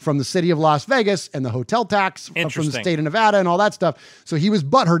funding from the city of Las Vegas and the hotel tax from the state of Nevada and all that stuff. So he was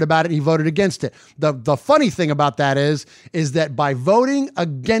butthurt about it, and he voted against it. The funny thing about that is that by voting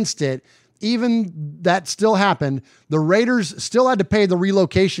against it, even that still happened, the Raiders still had to pay the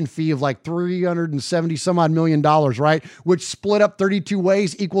relocation fee of like $370 some odd million, right? Which split up 32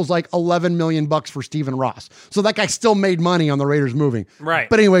 ways equals like $11 million for Stephen Ross. So that guy still made money on the Raiders moving. Right.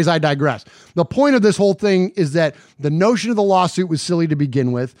 But anyways, I digress. The point of this whole thing is that the notion of the lawsuit was silly to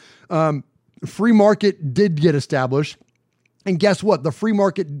begin with. Free market did get established. And guess what? The free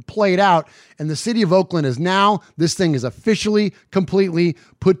market played out, and the city of Oakland is now, this thing is officially, completely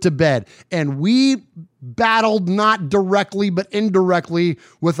put to bed. And we battled not directly, but indirectly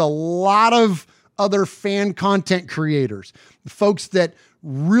with a lot of other fan content creators, folks that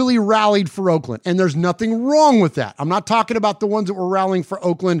really rallied for Oakland. And there's nothing wrong with that. I'm not talking about the ones that were rallying for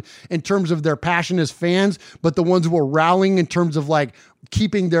Oakland in terms of their passion as fans, but the ones who were rallying in terms of like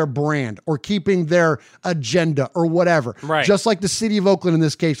keeping their brand or keeping their agenda or whatever. Right. Just like the city of Oakland in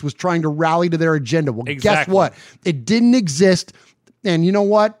this case was trying to rally to their agenda. Well, exactly. Guess what? It didn't exist. And you know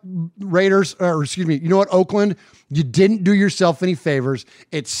what, you know what, Oakland? You didn't do yourself any favors.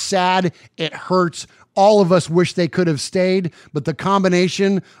 It's sad. It hurts. All of us wish they could have stayed, but the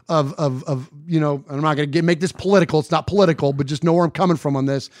combination of I'm not going to make this political. It's not political, but just know where I'm coming from on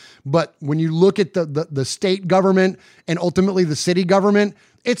this. But when you look at the state government and ultimately the city government,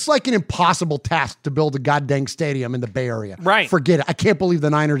 it's like an impossible task to build a goddamn stadium in the Bay Area. Right. Forget it. I can't believe the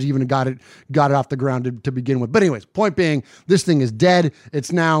Niners even got it off the ground to begin with. But anyways, point being, this thing is dead.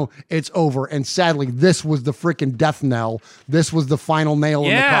 It's over. And sadly, this was the freaking death knell. This was the final nail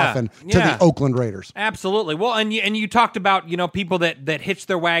in the coffin to the Oakland Raiders. Absolutely. Well, and you talked about, people that hitch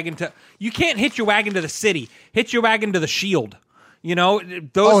their wagon to, you can't hitch your wagon to the city. Hitch your wagon to the Shield. In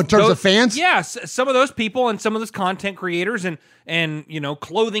terms of fans? Yes, some of those people and some of those content creators and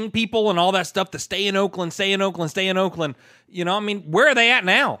clothing people and all that stuff to stay in Oakland. Where are they at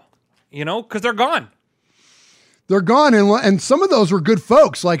now? Because they're gone. They're gone, and some of those were good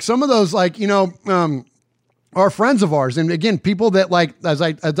folks. Like some of those, are friends of ours. And again, people that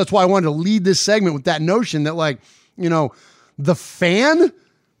that's why I wanted to lead this segment with that notion that the fan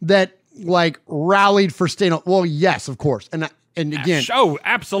that rallied for staying. Well, yes, of course. And again,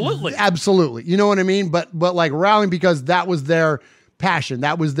 absolutely. Absolutely. You know what I mean? But rallying because that was their passion.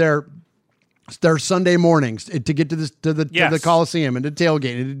 That was their Sunday mornings to get to the Coliseum and to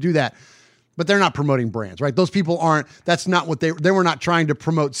tailgate and to do that. But they're not promoting brands, right? Those people aren't, that's not what they were not trying to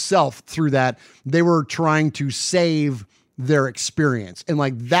promote self through that. They were trying to save their experience. And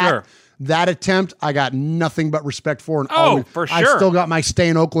that attempt, I got nothing but respect for. And for sure. I still got my Stay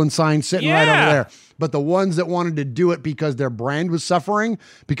in Oakland sign sitting right over there. But the ones that wanted to do it because their brand was suffering,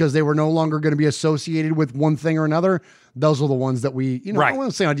 because they were no longer going to be associated with one thing or another, those are the ones that we, right. I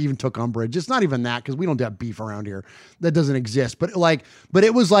wouldn't say I even took umbrage. It's not even that, because we don't have beef around here. That doesn't exist. But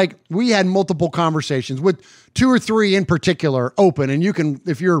it was like we had multiple conversations with 2 or 3 in particular open. And you can,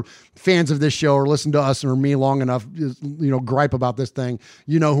 if you're fans of this show or listen to us or me long enough, gripe about this thing,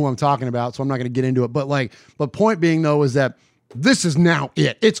 you know who I'm talking about. So I'm not going to get into it. But point being though, is that this is now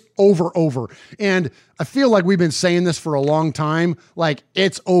it. It's over. And I feel like we've been saying this for a long time.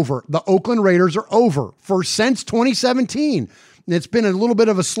 It's over. The Oakland Raiders are over since 2017. It's been a little bit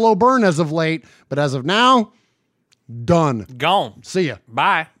of a slow burn as of late, but as of now, done. Gone. See ya.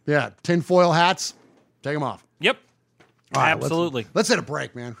 Bye. Yeah. Tinfoil hats. Take them off. Yep. All right, absolutely. Let's hit a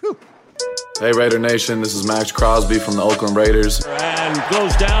break, man. Whew. Hey, Raider Nation, this is Max Crosby from the Oakland Raiders. And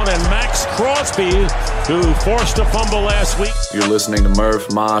goes down, and Max Crosby, who forced a fumble last week. You're listening to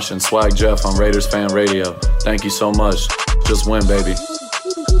Murph, Mosh, and Swag Jeff on Raiders Fan Radio. Thank you so much. Just win, baby.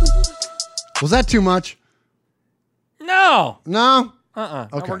 Was that too much? No. No?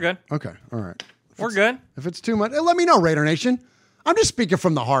 Okay. Okay. No, we're good. Okay. All right. We're good. If it's too much, let me know, Raider Nation. I'm just speaking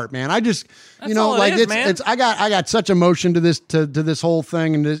from the heart, man. I just, That's all it is, man. I got such emotion to this whole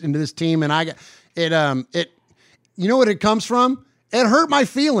thing and into this team, and you know what it comes from? It hurt my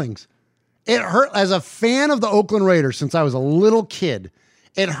feelings. It hurt as a fan of the Oakland Raiders since I was a little kid.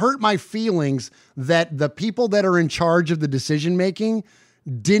 It hurt my feelings that the people that are in charge of the decision making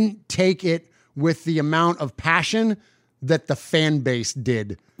didn't take it with the amount of passion that the fan base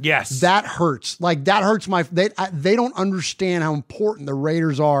did. Yes. That hurts. Like, that hurts they don't understand how important the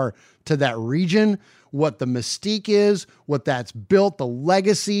Raiders are to that region, what the mystique is, what that's built, the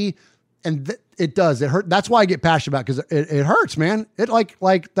legacy. And it does. It hurt. That's why I get passionate about it, because it hurts, man. It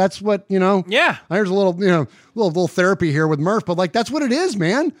like that's what, Yeah. There's a little, little therapy here with Murph, but like, that's what it is,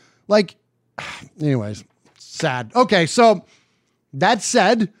 man. Like, anyways, sad. Okay. So that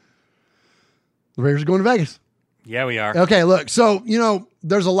said, the Raiders are going to Vegas. Yeah, we are. Okay, look, so,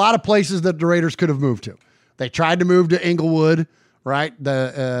 there's a lot of places that the Raiders could have moved to. They tried to move to Inglewood, right?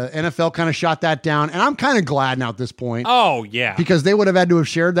 The NFL kind of shot that down, and I'm kind of glad now at this point. Oh, yeah. Because they would have had to have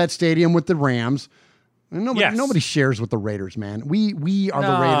shared that stadium with the Rams. And nobody Yes. shares with the Raiders, man. We are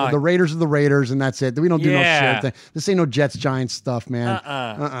the Raiders. The Raiders are the Raiders, and that's it. We don't do no shared thing. This ain't no Jets Giants stuff,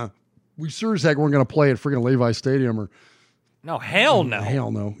 man. We sure as heck weren't going to play at freaking Levi Stadium or No, hell no.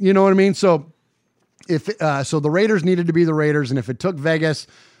 hell no. You know what I mean? So so the Raiders needed to be the Raiders, and if it took Vegas,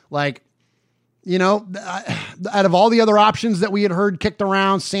 like, out of all the other options that we had heard kicked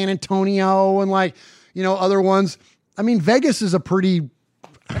around, San Antonio and other ones, I mean, Vegas is a pretty.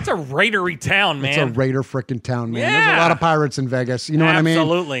 That's a Raidery town, man. It's a Raider freaking town, man. Yeah. There's a lot of Pirates in Vegas. You know what I mean?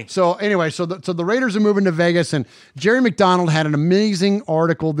 Absolutely. So anyway, so the Raiders are moving to Vegas, and Jerry McDonald had an amazing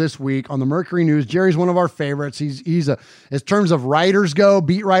article this week on the Mercury News. Jerry's one of our favorites. He's as terms of writers go,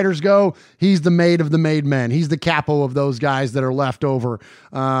 beat writers go, he's the made of the made men. He's the capo of those guys that are left over.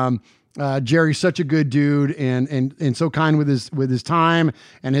 Jerry's such a good dude and so kind with his time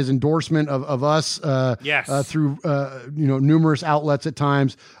and his endorsement of us through numerous outlets at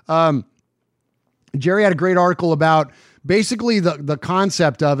times. Jerry had a great article about basically the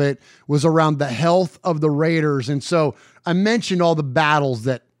concept of it was around the health of the Raiders. And so I mentioned all the battles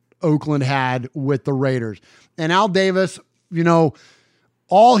that Oakland had with the Raiders, and Al Davis,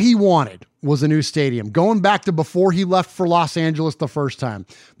 all he wanted was a new stadium. Going back to before he left for Los Angeles the first time,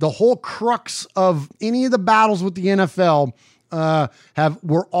 the whole crux of any of the battles with the NFL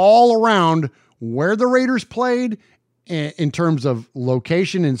were all around where the Raiders played in terms of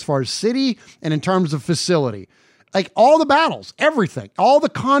location, as far as city, and in terms of facility. Like, all the battles, everything, all the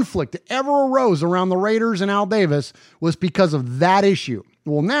conflict that ever arose around the Raiders and Al Davis was because of that issue.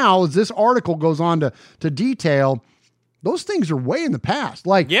 Well, now, as this article goes on to detail, those things are way in the past.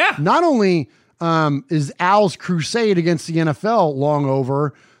 Not only is Al's crusade against the NFL long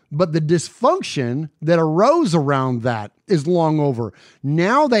over, but the dysfunction that arose around that is long over.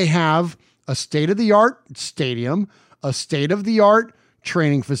 Now they have a state-of-the-art stadium, a state-of-the-art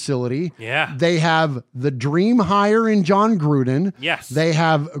training facility. Yeah. They have the dream hire in John Gruden. Yes. They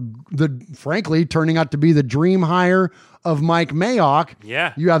have frankly, turning out to be the dream hire of Mike Mayock.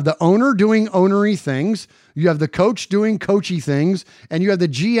 Yeah. You have the owner doing ownery things. You have the coach doing coachy things, and you have the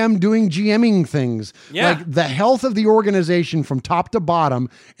GM doing GMing things. Yeah. Like, the health of the organization from top to bottom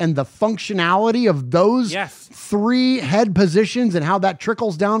and the functionality of those three head positions and how that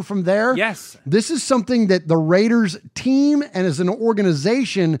trickles down from there. Yes. This is something that the Raiders team and as an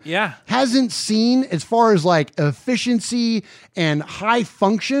organization hasn't seen as far as efficiency and high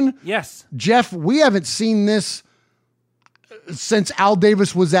function. Yes. Jeff, we haven't seen this since Al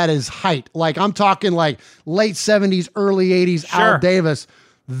Davis was at his height. I'm talking late 70s, early 80s, Al Davis.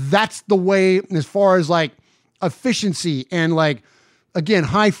 That's the way, as far as efficiency and again,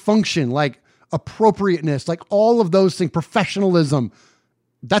 high function, appropriateness, all of those things, professionalism.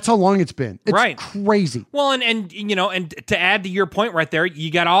 That's how long it's been. It's crazy. Well, and to add to your point right there,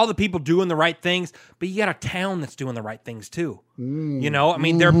 you got all the people doing the right things, but you got a town that's doing the right things too.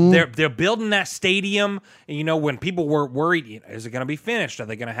 They're building that stadium. And, when people were worried, is it going to be finished? Are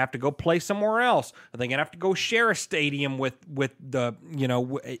they going to have to go play somewhere else? Are they going to have to go share a stadium with the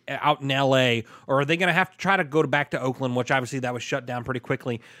out in LA? Or are they going to have to try to go back to Oakland, which obviously that was shut down pretty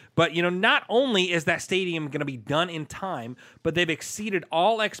quickly. But not only is that stadium going to be done in time, but they've exceeded all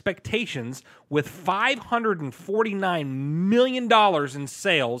all expectations with $549 million in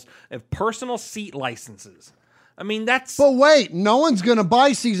sales of personal seat licenses. I mean, that's... But wait, no one's going to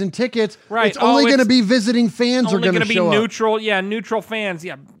buy season tickets. Right. It's only going to be visiting fans are going to show up. Neutral. Yeah, neutral fans.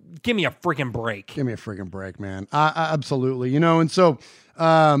 Yeah, give me a freaking break. Give me a freaking break, man. Absolutely. And so,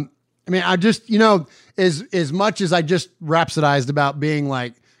 I mean, I just, as much as I just rhapsodized about being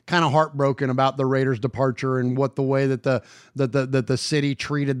like kind of heartbroken about the Raiders' departure and what the way that the city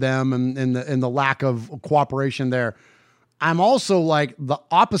treated them and the lack of cooperation there, I'm also like the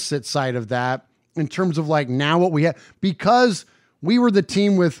opposite side of that in terms of like now what we have, because we were the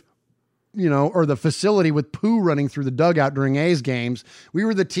team with, or the facility with poo running through the dugout during A's games. We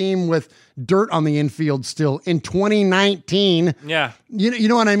were the team with dirt on the infield still in 2019. Yeah. You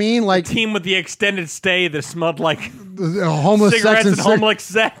know what I mean? Like team with the extended stay that smelled like homeless cigarettes sex and homeless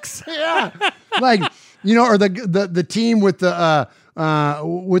sex. Yeah. Like, or the team with the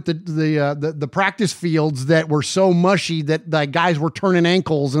practice fields that were so mushy that the guys were turning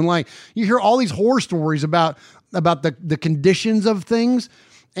ankles, and like you hear all these horror stories about the conditions of things.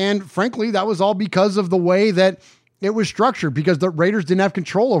 And frankly, that was all because of the way that it was structured, because the Raiders didn't have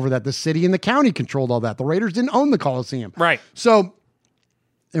control over that. The city and the county controlled all that. The Raiders didn't own the Coliseum. Right. So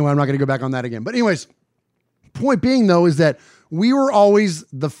anyway, I'm not going to go back on that again. But anyways, point being though, is that we were always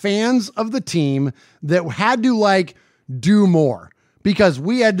the fans of the team that had to like do more, because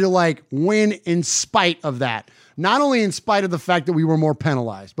we had to like win in spite of that. Not only in spite of the fact that we were more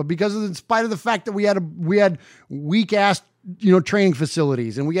penalized, but because in spite of the fact that we had weak ass, training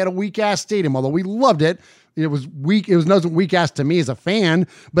facilities, and we had a weak ass stadium. Although we loved it, it was weak. It wasn't weak ass to me as a fan,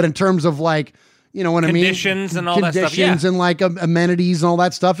 but in terms of like, what conditions and all that stuff, yeah. And like amenities and all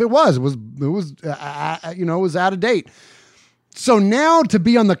that stuff, it was out of date. So now to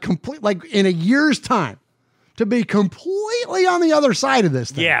be on the complete, like in a year's time, to be completely on the other side of this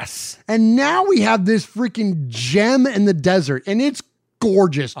thing. Yes. And now we have this freaking gem in the desert, and it's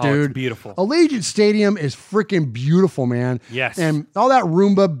gorgeous, dude. Oh, it's beautiful. Allegiant Stadium is freaking beautiful, man. Yes. And all that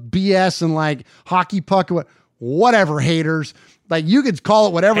Roomba BS and like hockey puck, whatever, haters. Like you could call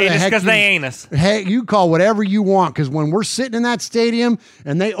it whatever the heck. Because they ain't us. Hey, you call whatever you want, because when we're sitting in that stadium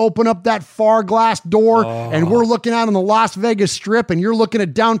and they open up that far glass door and we're looking out on the Las Vegas Strip and you're looking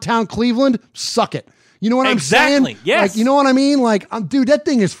at downtown Cleveland, suck it. You know what I'm saying? Exactly. Yes. Like, you know what I mean? Like, dude, that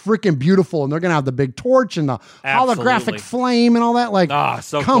thing is freaking beautiful, and they're gonna have the big torch and the holographic flame and all that. Like,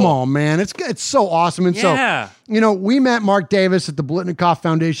 so come cool. on, man, it's so awesome. And so, we met Mark Davis at the Blitnikoff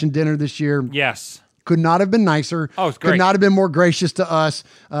Foundation dinner this year. Yes. Could not have been nicer. Oh, it's great. Could not have been more gracious to us,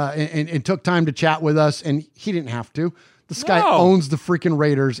 and took time to chat with us. And he didn't have to. This guy owns the freaking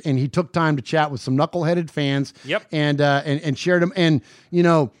Raiders, and he took time to chat with some knuckleheaded fans. Yep. And shared them. And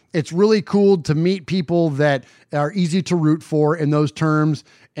it's really cool to meet people that are easy to root for in those terms.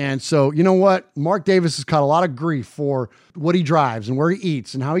 And so, you know what? Mark Davis has caught a lot of grief for what he drives and where he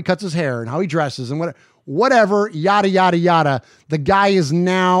eats and how he cuts his hair and how he dresses and whatever, yada, yada, yada. The guy is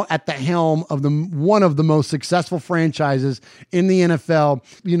now at the helm of one of the most successful franchises in the NFL.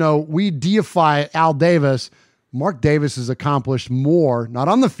 We deify Al Davis. Mark Davis has accomplished more, not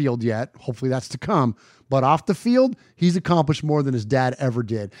on the field yet. Hopefully that's to come. But off the field, he's accomplished more than his dad ever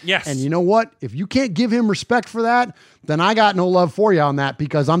did. Yes. And you know what? If you can't give him respect for that, then I got no love for you on that,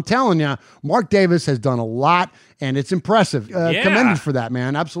 because I'm telling you, Mark Davis has done a lot, and it's impressive. Commended for that,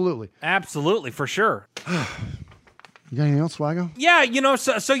 man. Absolutely. Absolutely, for sure. You got anything else, Swaggo? Yeah,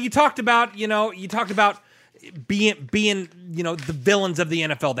 so you talked about, being the villains of the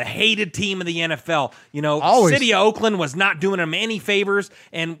NFL, the hated team of the NFL. Always. City of Oakland was not doing them any favors,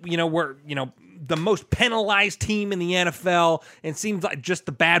 and we're the most penalized team in the NFL, and seems like just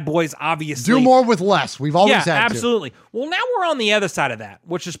the bad boys, obviously. Do more with less. We've always had to. Absolutely. Well, now we're on the other side of that,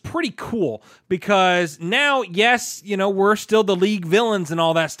 which is pretty cool, because now, yes, we're still the league villains and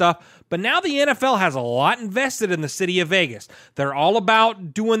all that stuff, but now the NFL has a lot invested in the city of Vegas. They're all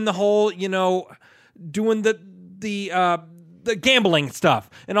about doing the whole, doing the gambling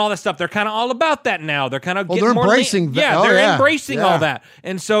stuff and all that stuff. They're kind of all about that now. They're kind of getting they're more embracing embracing all that.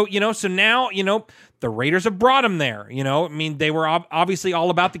 And so, so now, the Raiders have brought them there. They were obviously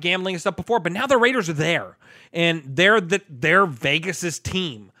all about the gambling and stuff before, but now the Raiders are there, and they're Vegas's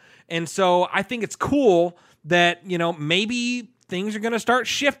team. And so I think it's cool that, maybe things are going to start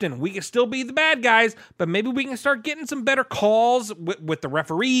shifting. We can still be the bad guys, but maybe we can start getting some better calls with the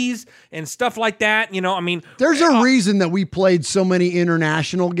referees and stuff like that. There's a reason that we played so many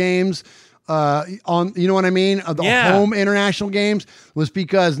international games on, you know what I mean? Home international games was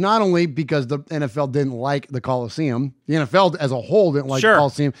because not only because the NFL didn't like the Coliseum, the NFL as a whole didn't like the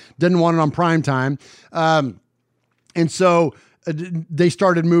Coliseum, didn't want it on prime time. And so they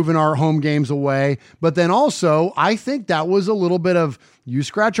started moving our home games away. But then also, I think that was a little bit of you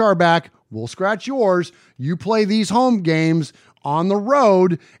scratch our back, we'll scratch yours. You play these home games on the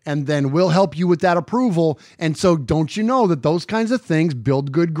road, and then we'll help you with that approval. And so don't you know that those kinds of things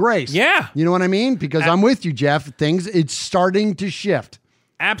build good grace? Yeah. You know what I mean? Because I'm with you, Jeff. It's starting to shift.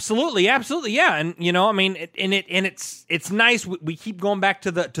 Absolutely, yeah, and I mean, it's nice. We keep going back to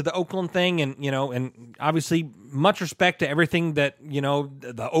the Oakland thing, and and obviously much respect to everything that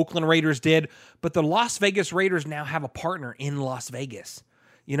the Oakland Raiders did, but the Las Vegas Raiders now have a partner in Las Vegas.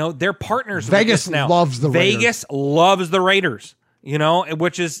 They're partners. Vegas with us now. loves the Raiders. Vegas loves the Raiders.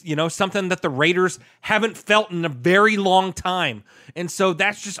 Which is, something that the Raiders haven't felt in a very long time. And so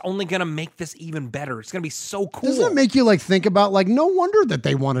that's just only going to make this even better. It's going to be so cool. Doesn't it make you think about no wonder that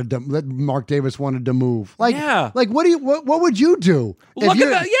that Mark Davis wanted to move? What would you do?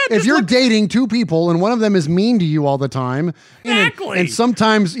 If you're dating two people and one of them is mean to you all the time. Exactly. And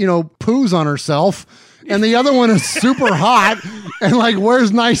sometimes, poos on herself. And the other one is super hot and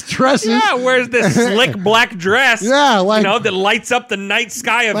wears nice dresses. Yeah, wears this slick black dress. Yeah, that lights up the night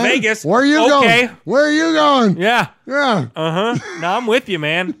sky of Vegas. Where are you going? Where are you going? Yeah. Yeah. No, I'm with you,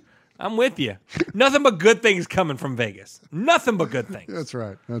 man. I'm with you. Nothing but good things coming from Vegas. Nothing but good things. That's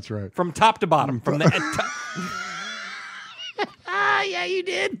right. That's right. From top to bottom. From the yeah, you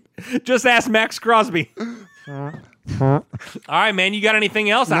did. Just ask Max Crosby. All right, man. You got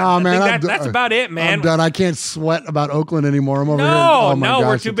anything else? No, man. That's about it, man. I'm done. I can't sweat about Oakland anymore. I'm over here. No,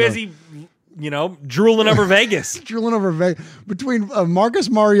 we're too busy. Drooling over Vegas. Drooling over Vegas. Between Marcus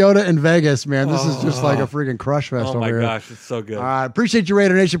Mariota and Vegas, man, this is just like a freaking crush fest over here. Oh, my gosh. It's so good. All right. Appreciate you,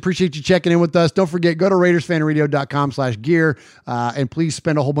 Raider Nation. Appreciate you checking in with us. Don't forget, go to RaidersFanRadio.com/gear and please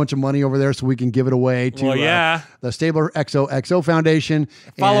spend a whole bunch of money over there so we can give it away to the Stabler XOXO Foundation.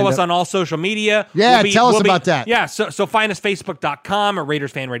 Follow us on all social media. Yeah, tell us about that. Yeah, so find us Facebook.com at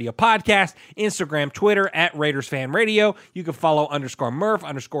Raiders Fan Radio Podcast, Instagram, Twitter at Raiders Fan Radio. You can follow _Murph,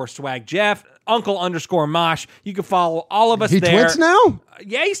 _Swag Jeff, Uncle _Mosh. You can follow all of us there. He twits now?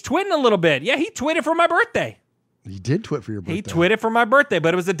 Yeah, he's twitting a little bit. Yeah, he twitted for my birthday. He did twit for your birthday. He twitted for my birthday,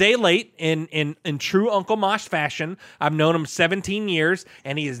 but it was a day late in true Uncle Mosh fashion. I've known him 17 years,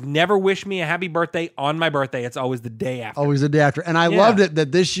 and he has never wished me a happy birthday on my birthday. It's always the day after. Always the day after. And I loved it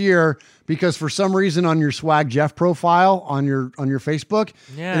that this year, because for some reason on your Swag Jeff profile on your Facebook,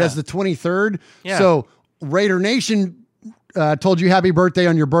 it has the 23rd. Yeah. So Raider Nation told you happy birthday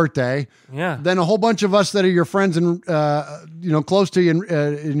on your birthday. Yeah. Then a whole bunch of us that are your friends and close to you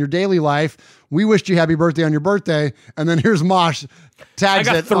in your daily life, we wished you happy birthday on your birthday. And then here's Mosh tags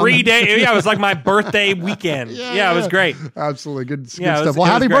it. I got 3 days. Yeah, it was like my birthday weekend. Yeah, it was great. Absolutely good stuff. Well,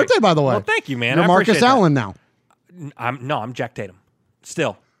 happy birthday, by the way. Well, thank you, man. You're Marcus Allen now. I'm Jack Tatum.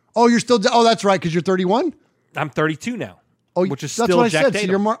 Still. Oh, you're still. Oh, that's right. Because you're 31. I'm 32 now. Oh, which is that's still what I Jack said.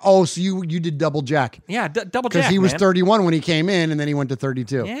 Tatum. So you did double Jack. Yeah, double Jack. Because he was 31 when he came in, and then he went to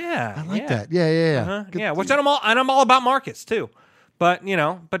 32. Yeah, I like that. Yeah. Yeah, which I'm all about Marcus too, but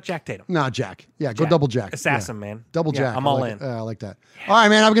Jack Tatum. No, Jack. Yeah, go double Jack. Assassin, man. Double Jack. I'm all in. I like that. All right,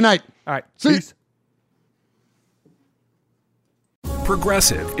 man. Have a good night. All right. See you.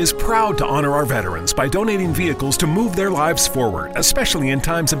 Progressive is proud to honor our veterans by donating vehicles to move their lives forward, especially in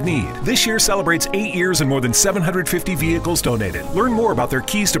times of need. This year celebrates 8 years and more than 750 vehicles donated. Learn more about their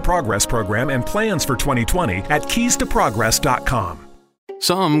Keys to Progress program and plans for 2020 at keystoprogress.com.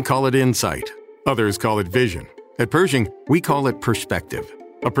 Some call it insight. Others call it vision. At Pershing, we call it perspective.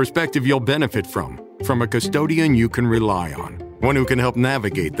 A perspective you'll benefit from a custodian you can rely on. One who can help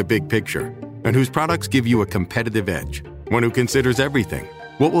navigate the big picture and whose products give you a competitive edge. One who considers everything.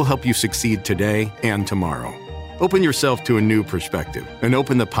 What will help you succeed today and tomorrow? Open yourself to a new perspective and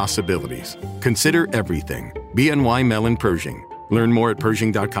open the possibilities. Consider everything. BNY Mellon Pershing. Learn more at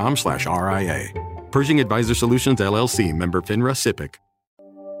Pershing.com/RIA. Pershing Advisor Solutions, LLC. Member FINRA SIPC.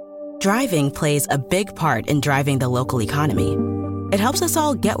 Driving plays a big part in driving the local economy. It helps us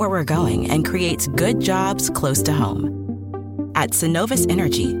all get where we're going and creates good jobs close to home. At Synovus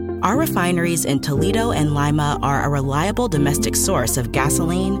Energy, our refineries in Toledo and Lima are a reliable domestic source of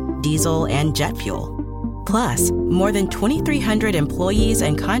gasoline, diesel, and jet fuel. Plus, more than 2,300 employees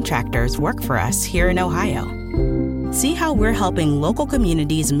and contractors work for us here in Ohio. See how we're helping local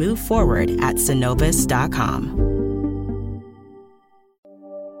communities move forward at Synovus.com.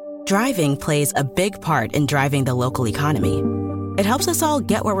 Driving plays a big part in driving the local economy. It helps us all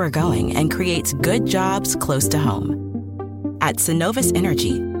get where we're going and creates good jobs close to home. At Synovus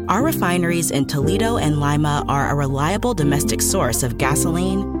Energy, our refineries in Toledo and Lima are a reliable domestic source of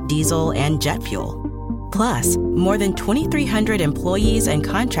gasoline, diesel, and jet fuel. Plus, more than 2,300 employees and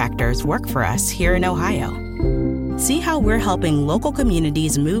contractors work for us here in Ohio. See how we're helping local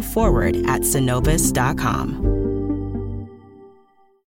communities move forward at Synovus.com.